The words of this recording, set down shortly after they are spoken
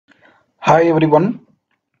Hi everyone,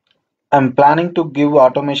 I'm planning to give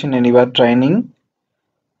Automation Anywhere training,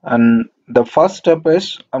 and the first step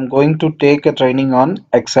is I'm going to take a training on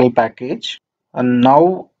Excel package, and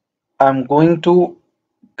now I'm going to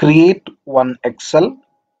create one Excel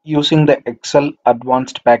using the Excel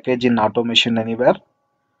advanced package in Automation Anywhere,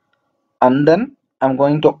 and then I'm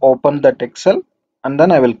going to open that Excel and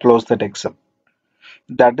then I will close that Excel.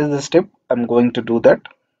 That is the step I'm going to do that.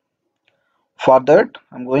 For that,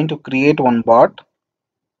 I'm going to create one bot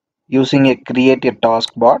using a create a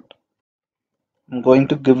task bot. I'm going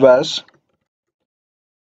to give as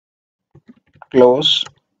close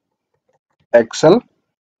Excel.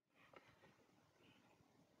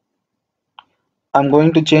 I'm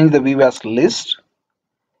going to change the view as list,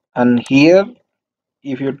 and here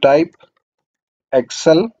if you type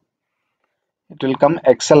Excel, it will come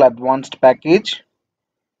Excel advanced package.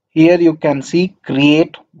 Here you can see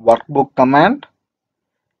create workbook command.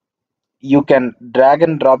 You can drag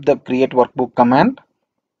and drop the create workbook command,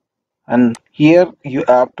 and here you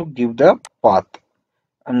have to give the path.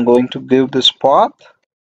 I'm going to give this path,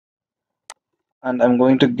 and I'm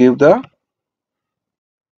going to give the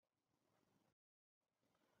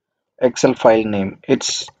Excel file name.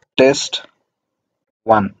 It's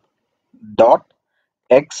test1 dot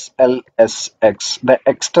xlsx. The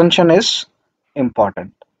extension is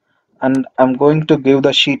important, and I'm going to give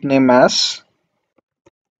the sheet name as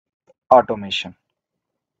automation,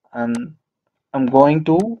 and I'm going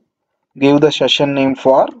to give the session name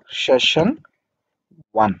for session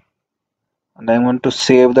 1, and I'm going to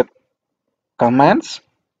save the commands,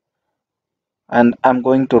 and I'm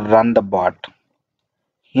going to run the bot.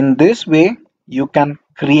 In this way you can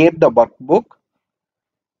create the workbook.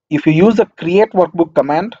 If you use the create workbook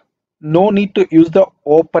command, no need to use the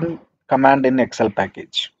open command in Excel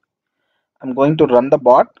package. I'm going to run the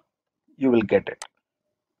bot, you will get it.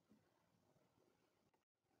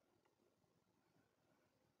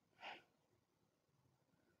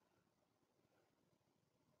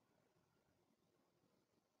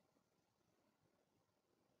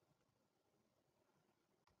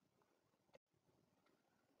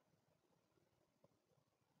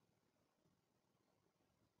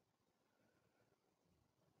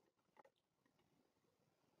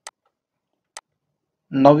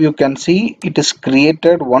 Now you can see it is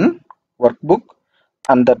created one workbook,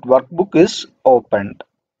 and that workbook is opened.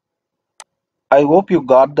 I hope you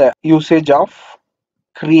got the usage of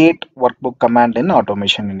create workbook command in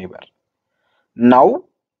Automation Anywhere. Now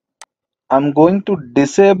I'm going to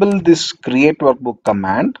disable this create workbook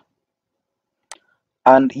command,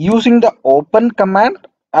 and using the open command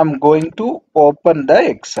I'm going to open the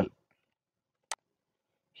Excel.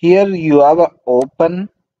 Here you have a open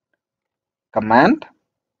command,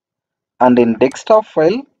 and in desktop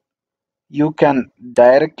file you can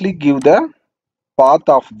directly give the path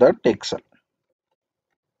of that Excel.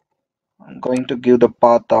 I'm going to give the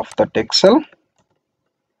path of that Excel.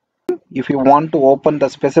 If you want to open the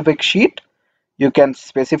specific sheet, you can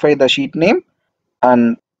specify the sheet name,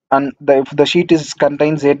 and if the sheet is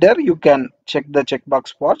contains header, you can check the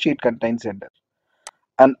checkbox for sheet contains header,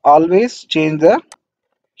 and always change the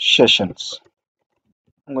sessions.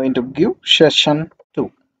 I'm going to give session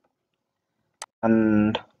 2,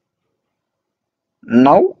 and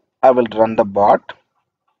now I will run the bot.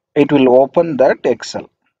 It will open that Excel.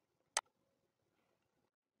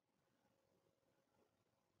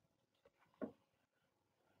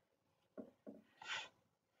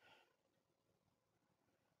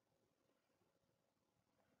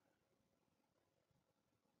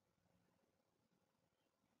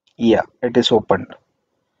 Yeah, it is opened.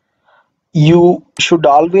 You should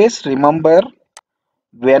always remember,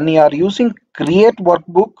 when you are using create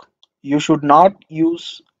workbook, you should not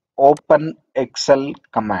use open Excel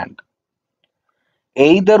command.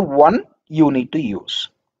 Either one you need to use.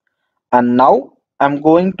 And now I'm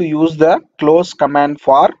going to use the close command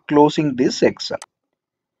for closing this Excel.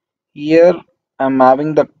 Here I'm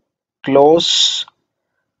having the close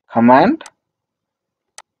command.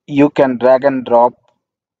 You can drag and drop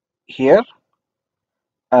here,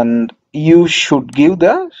 and you should give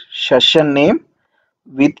the session name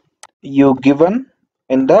with you given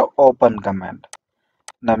in the open command.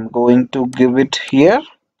 And I'm going to give it here,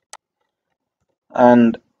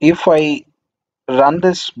 and if I run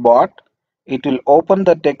this bot, it will open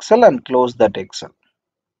that Excel and close that Excel.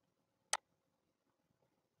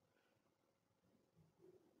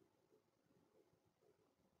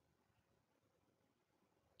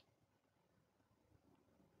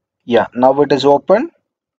 Yeah, now it is open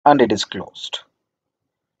and it is closed.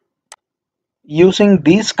 Using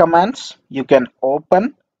these commands you can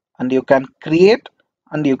open, and you can create,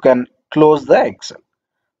 and you can close the Excel.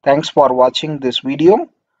 Thanks for watching this video,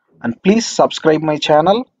 and please subscribe my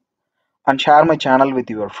channel and share my channel with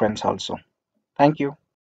your friends also. Thank you.